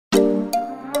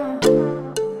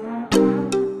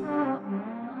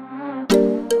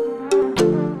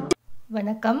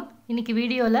வணக்கம். இன்னைக்கு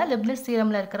வீடியோல Leibnitz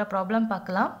Theoremல இருக்கிற ப்ராப்ளம்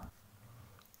பார்க்கலாம்.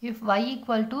 If y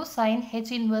equal to sin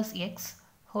h inverse x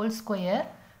whole square,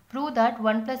 prove that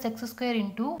 1+x square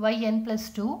into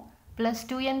yn+2 plus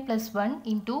 2n+1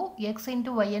 into x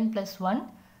into yn+1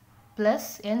 plus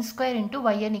n square into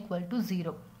yn equal to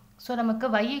 0. So நமக்கு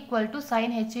y equal to sin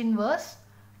h inverse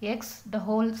x the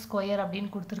whole square அப்படின்னு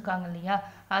கொடுத்திருக்காங்க இல்லையா,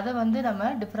 அதை வந்து நம்ம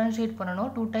differentiate பண்ணணும்.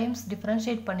 2 times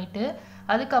differentiate பண்ணிட்டு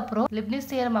அதுக்கப்புறம் Leibnitz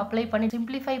theorem அப்ளை பண்ணி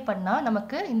சிம்பிளிஃபை பண்ணா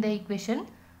நமக்கு இந்த ஈக்குவேஷன்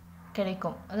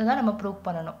கிடைக்கும். அதுதான் நம்ம ப்ரூவ்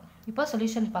பண்ணணும். இப்போ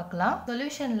சொல்யூஷன் பார்க்கலாம்.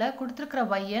 சொல்யூஷன்ல கொடுத்திருக்கிற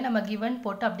y நம்ம given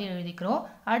போட்டு அப்படியே எழுதிக்கிறோம்.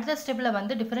 அடுத்த ஸ்டெப்ல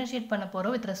வந்து டிஃபரன்ஷியேட் பண்ண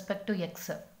போறோம் with respect to x.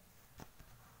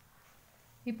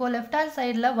 இப்போ லெஃப்ட் ஹேண்ட்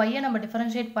சைடில் y நம்ம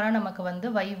டிஃபரன்ஷியேட் பண்ணால் நமக்கு வந்து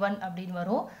y1 அப்படின்னு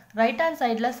வரும். ரைட் ஹேண்ட்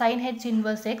சைடில் sin h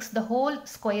inverse x the whole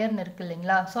ஸ்கொயர்னு இருக்கு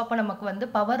இல்லைங்களா. ஸோ அப்போ நமக்கு வந்து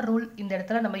பவர் ரூல் இந்த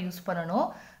இடத்துல நம்ம யூஸ் பண்ணணும்.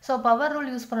 ஸோ பவர்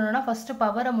ரூல் யூஸ் பண்ணணும்னா ஃபஸ்ட்டு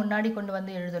பவரை முன்னாடி கொண்டு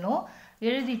வந்து எழுதணும்.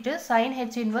 எழுதிட்டு sin h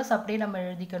inverse அப்படியே நம்ம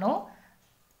எழுதிக்கணும்.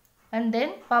 அண்ட்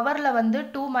தென் பவரில் வந்து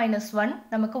 2 - 1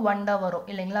 நமக்கு 1 தான் வரும்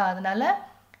இல்லைங்களா. அதனால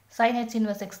sin h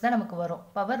inverse x தான் நமக்கு வரும்,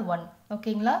 பவர் 1.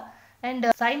 ஓகேங்களா. and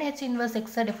sin h inverse x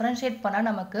differentiate பண்ணா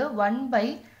நமக்கு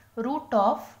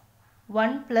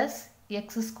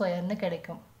 1/√(1+x square) னு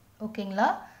கிடைக்கும். ஓகேங்களா.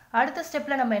 அடுத்த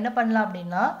ஸ்டெப்ல நம்ம என்ன பண்ணலாம்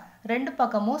அப்படின்னா ரெண்டு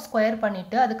பக்கமும் ஸ்கொயர்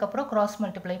பண்ணிட்டு அதுக்கப்புறம் கிராஸ்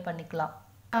மல்டிப்ளை பண்ணிக்கலாம்.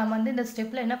 நான் வந்து இந்த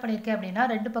ஸ்டெப்ல என்ன பண்ணியிருக்கேன் அப்படின்னா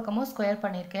ரெண்டு பக்கமும் ஸ்கொயர்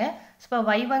பண்ணியிருக்கேன். இப்போ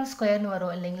y1 ஸ்கொயர்னு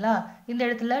வரும் இல்லைங்களா. இந்த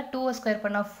இடத்துல 2 ஸ்கொயர்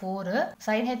பண்ணால் 4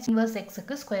 sin h inverse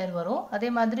xக்கு ஸ்கொயர் வரும். அதே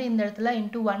மாதிரி இந்த இடத்துல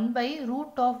இன்ட்டு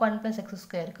 1/√(1+x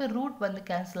square)க்கு ரூட் வந்து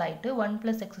கேன்சல் ஆகிட்டு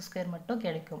 1+x square மட்டும்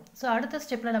கிடைக்கும். ஸோ அடுத்த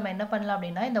ஸ்டெப்ல நம்ம என்ன பண்ணலாம்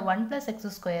அப்படின்னா இந்த 1+x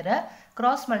square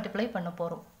கிராஸ் மல்டிப்ளை பண்ண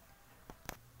போகிறோம்.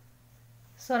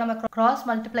 ஸோ நம்ம கிராஸ்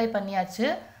மல்டிப்ளை பண்ணியாச்சு.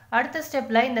 அடுத்த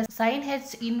ஸ்டெப்ல இந்த sin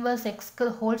h inverse xக்கு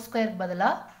whole square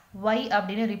பதிலாக y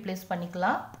அப்படின்னு ரீப்ளேஸ்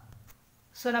பண்ணிக்கலாம்.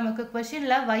 ஸோ நமக்கு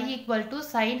கொஸ்டின்ல y equal to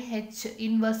sin h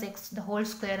inverse x the whole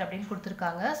square அப்படின்னு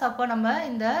கொடுத்துருக்காங்க. ஸோ அப்போ நம்ம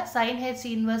இந்த sin h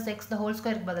inverse x the whole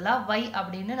square பதிலாக y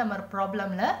அப்படின்னு நம்ம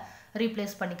ப்ராப்ளம்ல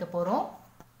ரீப்ளேஸ் பண்ணிக்க போகிறோம்.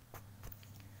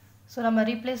 ஸோ நம்ம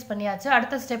ரீப்ளேஸ் பண்ணியாச்சு.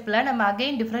 அடுத்த ஸ்டெப்ல நம்ம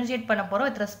அகைன் டிஃபரன்ஷியேட் பண்ண போகிறோம்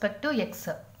with respect to x.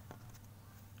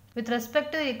 with respect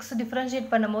to x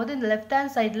differentiate பண்ணும்போது இந்த லெஃப்ட்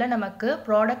ஹேண்ட் சைடில் நமக்கு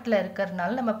ப்ராடக்டில்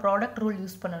இருக்கிறதுனால நம்ம ப்ராடக்ட் ரூல்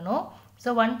யூஸ் பண்ணணும். ஸோ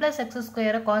 1+x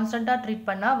ஸ்கொயரை கான்ஸ்டண்ட்டாக ட்ரீட்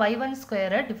பண்ணால் y1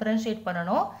 ஸ்கொயரை டிஃபரன்ஷியேட்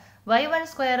பண்ணணும். y1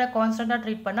 ஸ்கொயரை கான்ஸ்டண்ட்டாக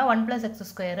ட்ரீட் பண்ணால் 1+x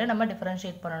ஸ்கொயரை நம்ம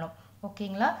டிஃபரன்ஷியேட் பண்ணணும்.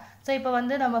 ஓகேங்களா. ஸோ இப்போ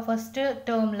வந்து நம்ம ஃபஸ்ட்டு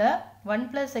டேர்மில்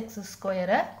 1+x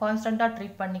ஸ்கொயரை கான்ஸ்டண்ட்டாக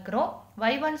ட்ரீட் பண்ணிக்கிறோம்.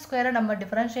 y1 ஸ்கொயரை நம்ம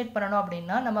டிஃபரன்ஷியேட் பண்ணணும்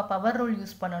அப்படின்னா நம்ம பவர் ரூல்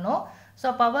யூஸ் பண்ணணும். ஸோ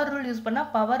பவர் ரூல் யூஸ்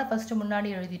பண்ணால் பவரை ஃபஸ்ட்டு முன்னாடி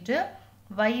எழுதிட்டு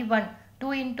y1 2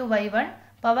 into y1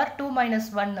 பவர் 2 -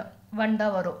 1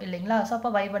 தான் வரும் இல்லைங்களா. ஸோ அப்போ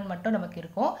y1 மட்டும் நமக்கு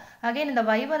இருக்கும். அகைன் இந்த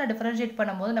y1 டிஃபரன்ஷியேட்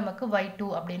பண்ணும்போது நமக்கு y2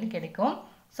 அப்படின்னு கிடைக்கும்.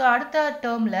 ஸோ அடுத்த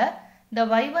டேர்மில் இந்த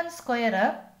y1 ஸ்கொயரை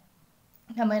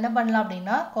நம்ம என்ன பண்ணலாம்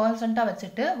அப்படின்னா கான்ஸ்டண்ட்டாக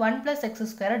வச்சுட்டு 1+x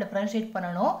ஸ்கொயரை டிஃபரன்ஷியேட்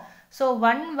பண்ணணும். ஸோ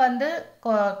 1 வந்து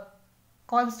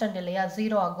கான்ஸ்டன்ட் இல்லையா,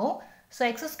 0 ஆகும். ஸோ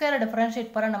x ஸ்கொயரை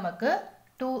டிஃபரன்ஷியேட் பண்ண நமக்கு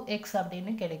 2x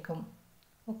அப்படின்னு கிடைக்கும்.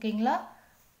 ஓகேங்களா.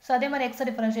 ஸோ அதே மாதிரி x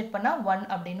டிஃபரன்ஷியேட் பண்ணால் 1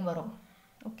 அப்படின்னு வரும்.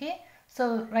 ஓகே. ஸோ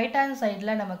ரைட் ஹேண்ட்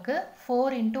சைடில் நமக்கு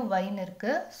 4 into y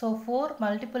இருக்குது. ஸோ 4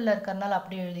 மல்டிபிளில் இருக்கிறதுனால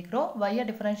அப்படி எழுதிக்கிறோம். y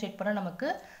டிஃபரன்ஷியேட் பண்ணால் நமக்கு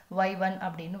y1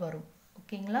 அப்படின்னு வரும்.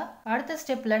 ஓகேங்களா. அடுத்த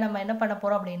ஸ்டெப்பில் நம்ம என்ன பண்ண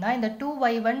போகிறோம் அப்படின்னா இந்த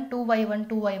 2y1 2y1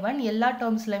 2y1 எல்லா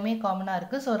டேர்ம்ஸ்லையுமே காமனாக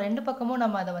இருக்குது. ஸோ ரெண்டு பக்கமும்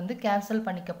நம்ம அதை வந்து கேன்சல்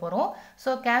பண்ணிக்க போகிறோம். ஸோ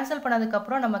கேன்சல்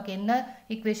பண்ணதுக்கப்புறம் நமக்கு என்ன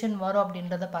ஈக்குவேஷன் வரும்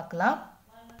அப்படின்றத பார்க்கலாம்.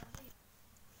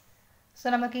 ஸோ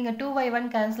நமக்கு இங்கே 2y1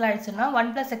 கேன்சல் ஆகிடுச்சுன்னா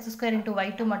 1+x square into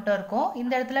y2 மட்டும் இருக்கும்.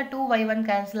 இந்த இடத்துல 2y1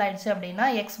 கேன்சல் ஆகிடுச்சு அப்படின்னா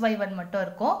xy1 மட்டும்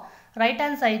இருக்கும். ரைட்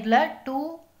ஹேண்ட் சைடில்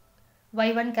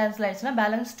 2y1 கேன்சல் ஆகிடுச்சுன்னா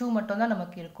பேலன்ஸ் 2 மட்டும் தான்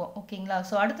நமக்கு இருக்கும். ஓகேங்களா.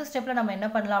 ஸோ அடுத்த ஸ்டெப்பில் நம்ம என்ன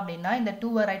பண்ணலாம் அப்படின்னா இந்த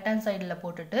 2 ரைட் ஹேண்ட் சைடில்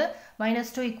போட்டுட்டு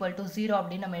 -2 = 0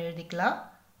 அப்படின்னு நம்ம எழுதிக்கலாம்.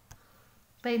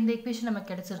 இப்போ இந்த ஈக்குவேஷன்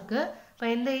நமக்கு கிடைச்சிருக்கு. இப்போ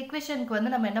இந்த ஈக்குவேஷனுக்கு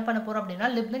வந்து நம்ம என்ன பண்ண போகிறோம் அப்படின்னா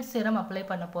Leibnitz theorem அப்ளை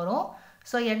பண்ண போகிறோம்.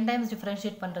 ஸோ n டைம்ஸ்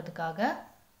டிஃபரன்ஷியேட் பண்ணுறதுக்காக.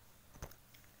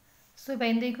 ஸோ இப்போ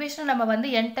இந்த ஈக்குவேஷனை நம்ம வந்து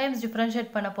n டைம்ஸ் டிஃபரன்ஷியேட்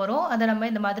பண்ண போகிறோம். அதை நம்ம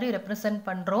இந்த மாதிரி ரெப்ரசன்ட்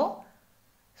பண்ணுறோம்.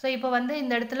 ஸோ இப்போ வந்து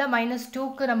இந்த இடத்துல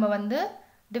 -2க்கு நம்ம வந்து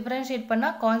டிஃபரன்ஷியேட்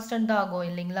பண்ணால் கான்ஸ்டன்ட் தான் ஆகும்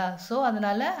இல்லைங்களா. ஸோ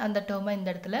அதனால் அந்த டேர்மை இந்த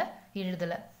இடத்துல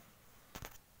எழுதலை.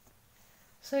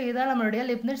 ஸோ இதுதான் நம்மளுடைய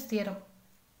Leibnitz theorem.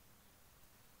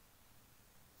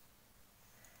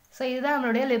 ஸோ இதுதான்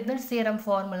நம்மளுடைய Leibnitz theorem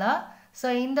ஃபார்முலா. ஸோ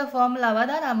இந்த ஃபார்முலாவை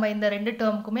தான் நம்ம இந்த ரெண்டு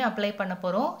டேர்முக்குமே அப்ளை பண்ண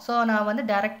போகிறோம். ஸோ நான் வந்து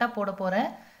டைரெக்டாக போட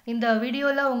போகிறேன். இந்த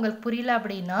வீடியோவில் உங்களுக்கு புரியல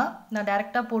அப்படின்னா நான்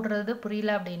டைரெக்டாக போடுறது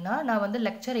புரியல அப்படின்னா நான் வந்து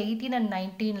லெக்சர் 18 and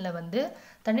 19ல் வந்து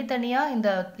தனித்தனியாக இந்த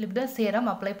Leibnitz theorem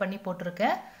அப்ளை பண்ணி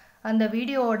போட்டிருக்கேன். அந்த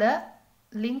வீடியோவோட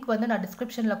லிங்க் வந்து நான்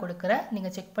டிஸ்கிரிப்ஷனில் கொடுக்குறேன்,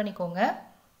 நீங்கள் செக் பண்ணிக்கோங்க.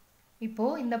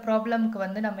 இப்போது இந்த ப்ராப்ளம்க்கு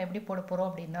வந்து நம்ம எப்படி போட போகிறோம்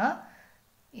அப்படின்னா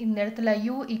இந்த இடத்துல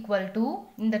u equal to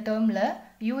இந்த டேர்மில்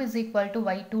u is equal to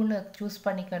y2ன்னு choose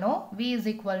பண்ணிக்கணும். v is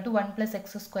equal to 1 +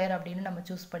 x square அப்படின்னு நம்ம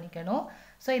சூஸ் பண்ணிக்கணும்.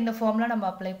 ஸோ இந்த ஃபார்முலா நம்ம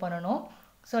அப்ளை பண்ணணும்.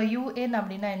 ஸோ un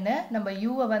அப்படின்னா என்ன, நம்ம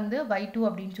uவை வந்து y2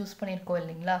 அப்படின்னு சூஸ் பண்ணியிருக்கோம்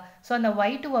இல்லைங்களா. ஸோ அந்த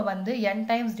y2வை வந்து n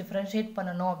டைம்ஸ் டிஃப்ரென்ஷியேட்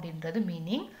பண்ணணும் அப்படின்றது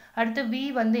மீனிங். அடுத்து v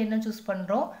வந்து என்ன சூஸ்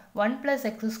பண்ணுறோம், 1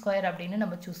 + x square அப்படின்னு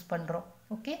நம்ம சூஸ் பண்ணுறோம்.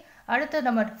 ஓகே, அடுத்து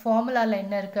நம்ம ஃபார்முலாவில்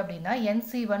என்ன இருக்குது அப்படின்னா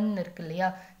nc1 இருக்கு இல்லையா.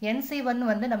 nc1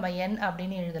 வந்து நம்ம n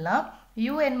அப்படின்னு எழுதலாம்.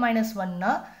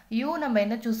 un-1னா u நம்ம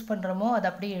என்ன சூஸ் பண்ணுறோமோ அதை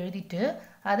அப்படியே எழுதிட்டு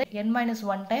அதை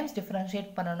n-1 டைம்ஸ் டிஃப்ரென்ஷியேட்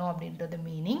பண்ணணும் அப்படின்றது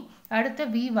மீனிங். அடுத்து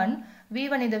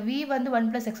v1 இந்த v வந்து 1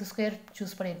 + x square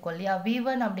சூஸ் பண்ணியிருக்கோம் இல்லையா.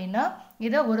 v1 அப்படின்னா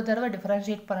இதை ஒரு தடவை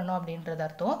டிஃப்ரென்ஷியேட் பண்ணணும் அப்படின்றது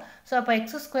அர்த்தம். ஸோ அப்போ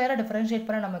x ஸ்கொயரை டிஃப்ரென்ஷியேட்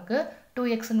பண்ண நமக்கு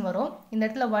 2xன்னு வரும். இந்த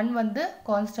இடத்துல 1 வந்து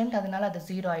கான்ஸ்டன்ட், அதனால அது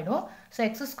 0 ஆகிடும். ஸோ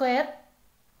x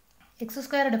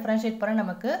ஸ்கொயரை டிஃப்ரென்ஷியேட் பண்ண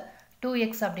நமக்கு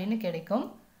 2x அப்படின்னு கிடைக்கும்.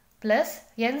 ப்ளஸ்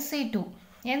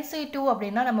nc2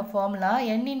 அப்படின்னா நம்ம ஃபார்முலா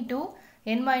n ×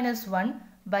 n-1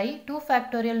 by 2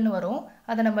 ஃபேக்டோரியல்னு வரும்.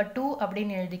 அதை நம்ம 2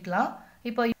 அப்படின்னு எழுதிக்கலாம்.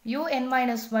 இப்போ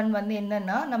un-1 வந்து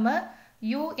என்னன்னா நம்ம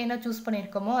u என்ன சூஸ்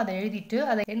பண்ணியிருக்கோமோ அதை எழுதிட்டு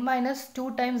அதை n-2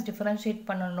 டைம்ஸ் டிஃப்ரென்ஷியேட்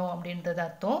பண்ணணும் அப்படின்றது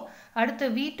அர்த்தம். அடுத்து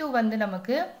v2 வந்து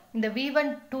நமக்கு இந்த v1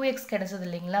 2x கிடைச்சது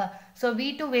இல்லைங்களா. ஸோ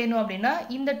v2 வேணும் அப்படின்னா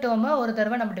இந்த டேர்மை ஒரு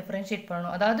தடவை நம்ம டிஃப்ரென்ஷியேட்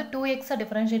பண்ணணும். அதாவது 2xை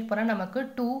டிஃப்ரென்ஷியேட் பண்ணால் நமக்கு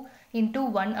 2 ×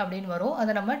 1 அப்படின்னு வரும்.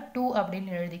 அதை நம்ம 2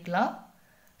 அப்படின்னு எழுதிக்கலாம்.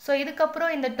 ஸோ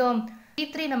இதுக்கப்புறம் இந்த டேர்ம்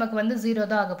v3 நமக்கு வந்து 0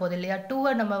 தான் ஆக போகுது இல்லையா.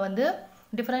 2வை நம்ம வந்து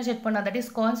டிஃப்ரென்ஷியேட் பண்ணால் தட்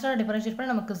இஸ் கான்ஸ்டன்ட் டிஃப்ரென்ஷியேட்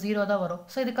பண்ணால் நமக்கு 0 தான் வரும்.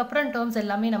 ஸோ இதுக்கப்புறம் டேர்ம்ஸ்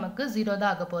எல்லாமே நமக்கு 0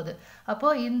 தான் ஆக போகுது.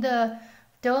 அப்போது இந்த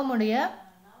டேர்முடைய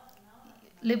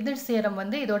லிப்னிட்ஸ் தியரம்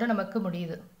வந்து இதோட நமக்கு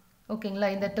முடியுது. ஓகேங்களா,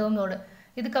 இந்த டேர்மோட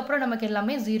இதுக்கப்புறம் நமக்கு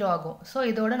எல்லாமே 0 ஆகும். ஸோ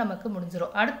இதோட நமக்கு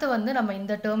முடிஞ்சிடும். அடுத்து வந்து நம்ம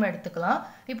இந்த டேர்ம் எடுத்துக்கலாம்.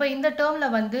 இப்போ இந்த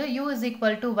டேர்மில் வந்து u is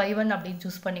equal to y1 அப்படின்னு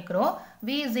சூஸ் பண்ணிக்கிறோம்.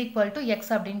 v is equal to x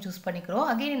அப்படின்னு சூஸ் பண்ணிக்கிறோம்.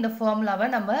 அகெயின் இந்த ஃபார்முலாவை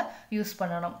நம்ம யூஸ்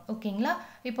பண்ணணும். ஓகேங்களா,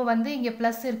 இப்போ வந்து இங்கே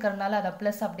ப்ளஸ் இருக்கிறதுனால அதை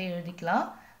ப்ளஸ் அப்படியே எழுதிக்கலாம்.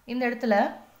 இந்த இடத்துல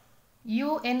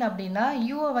un அப்படின்னா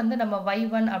uவை வந்து நம்ம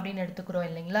y1 அப்படின்னு எடுத்துக்கிறோம்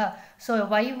இல்லைங்களா. So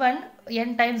y1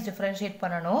 n times differentiate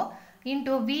பண்ணணும்.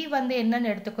 இன்ட்டு v வந்து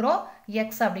என்னன்னு எடுத்துக்கிறோம்,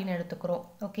 x அப்படின்னு எடுத்துக்கிறோம்.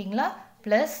 ஓகேங்களா,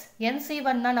 ப்ளஸ்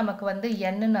nc1னா நமக்கு வந்து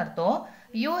nன்னு அர்த்தம்.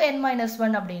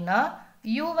 un-1 அப்படின்னா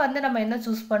u வந்து நம்ம என்ன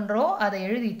சூஸ் பண்ணுறோம் அதை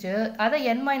எழுதிட்டு அதை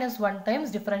n-1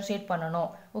 டைம்ஸ் டிஃப்ரென்ஷியேட் பண்ணணும்.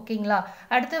 ஓகேங்களா,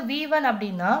 அடுத்து v1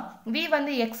 அப்படின்னா v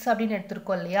வந்து x அப்படின்னு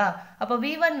எடுத்துருக்கோம் இல்லையா. அப்போ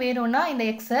v1 வேணும்னா இந்த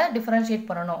எக்ஸை டிஃப்ரென்ஷியேட்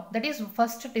பண்ணணும். That is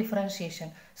first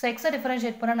differentiation. So எக்ஸை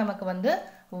டிஃப்ரென்ஷியேட் பண்ணால் நமக்கு வந்து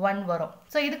 1 வரும்.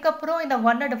 ஸோ இதுக்கப்புறம் இந்த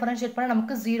 1-ஐ டிஃப்ரென்ஷியேட் பண்ணால்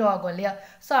நமக்கு 0 ஆகும் இல்லையா.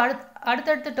 ஸோ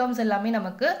அடுத்தடுத்த டேர்ம்ஸ் எல்லாமே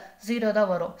நமக்கு 0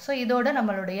 தான் வரும். ஸோ இதோட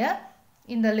நம்மளுடைய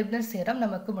இந்த லிப்னிட்ஸ் தியரம்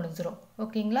நமக்கு முடிஞ்சிடும்.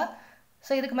 ஓகேங்களா,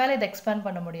 ஸோ இதுக்கு மேலே இதை எக்ஸ்பேண்ட்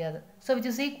பண்ண முடியாது. So which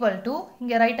is equal to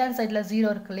இங்கே ரைட் ஹேண்ட் சைடில்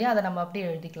 0 இருக்கு இல்லையா, அதை நம்ம அப்படியே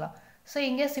எழுதிக்கலாம். ஸோ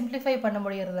இங்கே சிம்பிளிஃபை பண்ண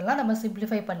முடியறதெல்லாம் நம்ம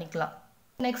சிம்பிளிஃபை பண்ணிக்கலாம்.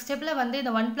 நெக்ஸ்ட் ஸ்டெப்பில் வந்து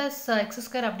இந்த 1 + x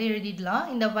square அப்படியே எழுதிடலாம்.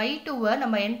 இந்த y2வை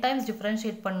நம்ம n டைம்ஸ்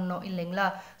டிஃப்ரென்ஷியேட் பண்ணணும் இல்லைங்களா.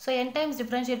 ஸோ n டைம்ஸ்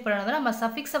டிஃப்ரென்ஷியேட் பண்ணணும் நம்ம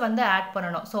சஃபிக்ஸை வந்து ஆட்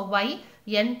பண்ணணும். ஸோ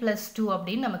yn+2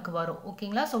 அப்படின்னு நமக்கு வரும்.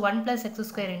 ஓகேங்களா, ஸோ 1 + x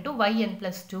square ×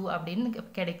 yn+2 அப்படின்னு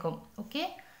கிடைக்கும். ஓகே,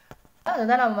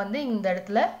 அதுதான் நான் வந்து இந்த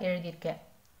இடத்துல எழுதியிருக்கேன்.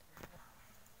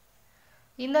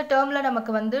 இந்த டேர்மில்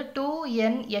நமக்கு வந்து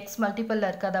 2nx மல்டிபிளில்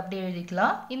இருக்குது, அதை அப்படியே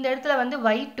எழுதிக்கலாம். இந்த இடத்துல வந்து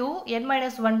y2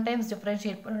 n-1 டைம்ஸ்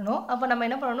டிஃப்ரென்ஷியேட் பண்ணணும். அப்போ நம்ம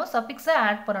என்ன பண்ணணும், சஃபிக்ஸை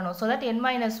ஆட் பண்ணணும். ஸோ தட்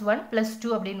n-1 +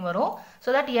 2 அப்படின்னு வரும்.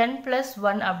 ஸோ தட்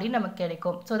n+1 அப்படின்னு நமக்கு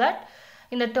கிடைக்கும். ஸோ தட்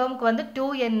இந்த டேர்முக்கு வந்து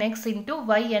 2nx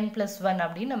 × yn+1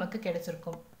 அப்படின்னு நமக்கு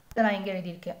கிடைச்சிருக்கும். இதை நான் இங்கே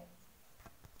எழுதியிருக்கேன்.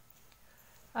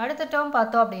 அடுத்த டேர்ம்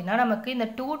பார்த்தோம் அப்படின்னா நமக்கு இந்த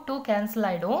 2 கேன்சல்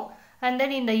ஆகிடும். அண்ட்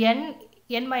தென் இந்த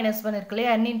n-1 இருக்கு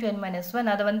இல்லையா, n × n-1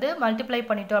 அதை வந்து மல்டிப்ளை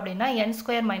பண்ணிட்டோம் அப்படின்னா n²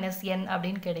 - n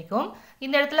அப்படின்னு கிடைக்கும்.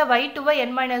 இந்த இடத்துல y2வை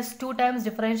n-2 டைம்ஸ்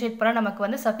டிஃப்ரென்ஷியேட் பண்ணால் நமக்கு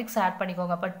வந்து சஃபிக்ஸ் ஆட்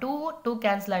பண்ணிக்கோங்க. அப்போ 2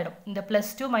 கேன்சல் ஆகிடும். இந்த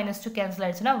 +2 - 2 கேன்சல்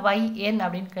ஆகிடுச்சுன்னா yn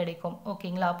அப்படின்னு கிடைக்கும்.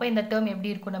 ஓகேங்களா, அப்போ இந்த டேர்ம்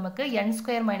எப்படி இருக்கும், நமக்கு n²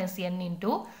 - n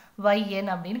 × yn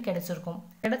அப்படின்னு கிடைச்சிருக்கும்.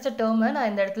 கிடைச்ச டேர்மை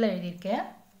நான் இந்த இடத்துல எழுதியிருக்கேன்.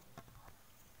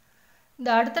 இந்த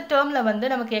அடுத்த டேர்மில் வந்து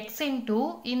நமக்கு x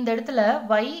இந்த இடத்துல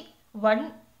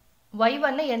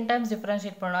y1 n டைம்ஸ்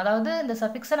டிஃப்ரென்ஷியேட் பண்ணணும். அதாவது இந்த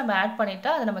சஃபிக்ஸை நம்ம ஆட் பண்ணிட்டா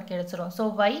அது நமக்கு கிடைச்சிரும். ஸோ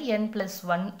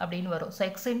yn+1 அப்படின்னு வரும். ஸோ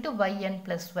x ×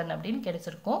 yn+1 அப்படின்னு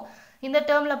கிடைச்சிருக்கும். இந்த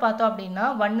டேர்மில் பார்த்தோம் அப்படின்னா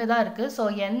 1 தான் இருக்குது. ஸோ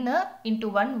n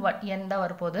 × 1 n தான்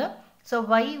வரப்போகுது. So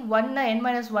y1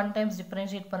 n-1 times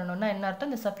differentiate பண்ணணும்னா என்ன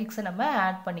அர்த்தம், இந்த சஃபிக்ஸை நம்ம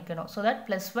ஆட் பண்ணிக்கணும். So that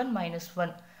 +1 -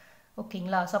 1.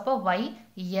 ஓகேங்களா, ஸோ அப்போ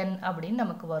yn அப்படின்னு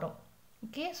நமக்கு வரும்.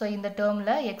 ஓகே, ஸோ இந்த டேர்மில்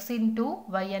x ×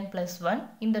 yn+1,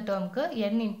 இந்த டேர்முக்கு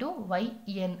n ×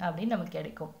 yn அப்படின்னு நமக்கு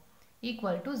கிடைக்கும்.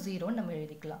 ஈக்குவல் டு 0 நம்ம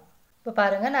எழுதிக்கலாம். இப்போ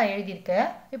பாருங்கள், நான் எழுதியிருக்கேன்.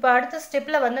 இப்போ அடுத்த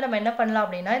ஸ்டெப்பில் வந்து நம்ம என்ன பண்ணலாம்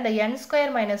அப்படின்னா இந்த n²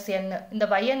 - n இந்த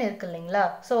yn இருக்கு இல்லைங்களா.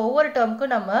 ஸோ ஒவ்வொரு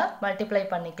டேர்முக்கும் நம்ம மல்டிப்ளை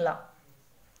பண்ணிக்கலாம்.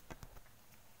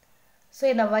 ஸோ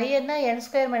இந்த y என்ன n²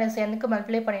 - n க்கு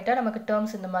மல்டிப்ளை பண்ணிட்டா நமக்கு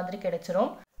டேர்ம்ஸ் இந்த மாதிரி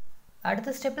கிடைச்சிரும்.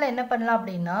 அடுத்த ஸ்டெப்ல என்ன பண்ணலாம்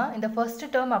அப்படின்னா இந்த ஃபர்ஸ்ட்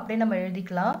டேர்ம் அப்படியே நம்ம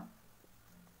எழுதிக்கலாம்.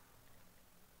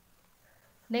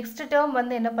 நெக்ஸ்ட் டேர்ம்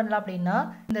வந்து என்ன பண்ணலாம் அப்படின்னா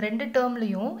இந்த ரெண்டு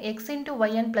டேர்ம்லயும் x * yn +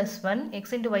 1 x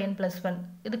 * yn + 1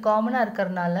 இது காமனா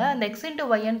இருக்கறனால அந்த x *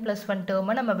 yn + 1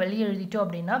 டேர்மை நம்ம வெளியே எழுதிட்டோம்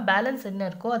அப்படின்னா பேலன்ஸ் என்ன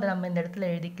இருக்கோ அதை நம்ம இந்த இடத்துல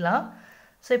எழுதிக்கலாம்.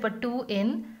 ஸோ இப்போ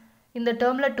 2n இந்த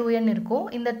டேர்ம்ல 2n இருக்கும்,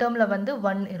 இந்த டேர்ம்ல வந்து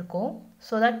 1 இருக்கும்.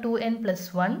 So that 2n +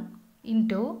 1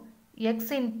 into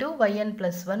x * yn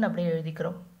 + 1 அப்படியே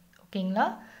எழுதிக்கிறோம். ஓகேங்களா?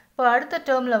 இப்போ அடுத்த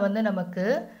டேர்ம்ல வந்து நமக்கு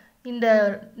இந்த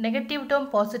நெகட்டிவ் டேர்ம்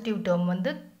பாசிட்டிவ் டேர்ம்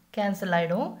வந்து கேன்சல்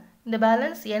ஆயிடும். இந்த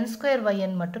பேலன்ஸ் n²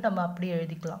 yn மட்டும் நம்ம அப்படியே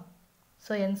எழுதிக்கலாம்.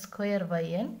 So n²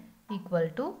 yn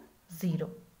 = 0.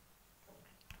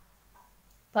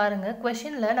 பாருங்க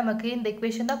क्वेश्चनல நமக்கு இந்த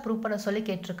ஈக்குவேஷன் தான் ப்ரூவ் பண்ண சொல்லி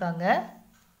கேட்டிருக்காங்க.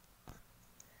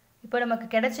 இப்போ நமக்கு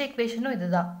கிடைச்ச ஈக்குவேஷனும்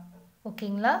இதுதான்.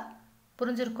 ஓகேங்களா?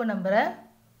 புரிஞ்சிருக்கும் நம்புறேன்.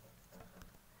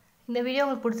 இந்த வீடியோ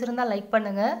உங்களுக்கு பிடிச்சிருந்தா லைக்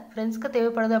பண்ணுங்க, ஃப்ரெண்ட்ஸ்க்கு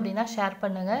தேவைப்படுது அப்படின்னா ஷேர்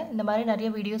பண்ணுங்க. இந்த மாதிரி நிறைய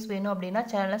வீடியோஸ் வேணும் அப்படின்னா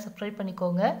சேனலை சப்ஸ்கிரைப்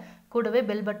பண்ணிக்கோங்க. கூடவே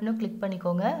பெல் பட்டனும் கிளிக்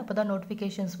பண்ணிக்கோங்க. அப்பதான்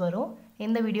நோட்டிஃபிகேஷன்ஸ் வரும்.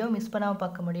 எந்த வீடியோ மிஸ் பண்ணாம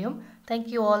பார்க்க முடியும். Thank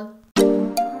you all.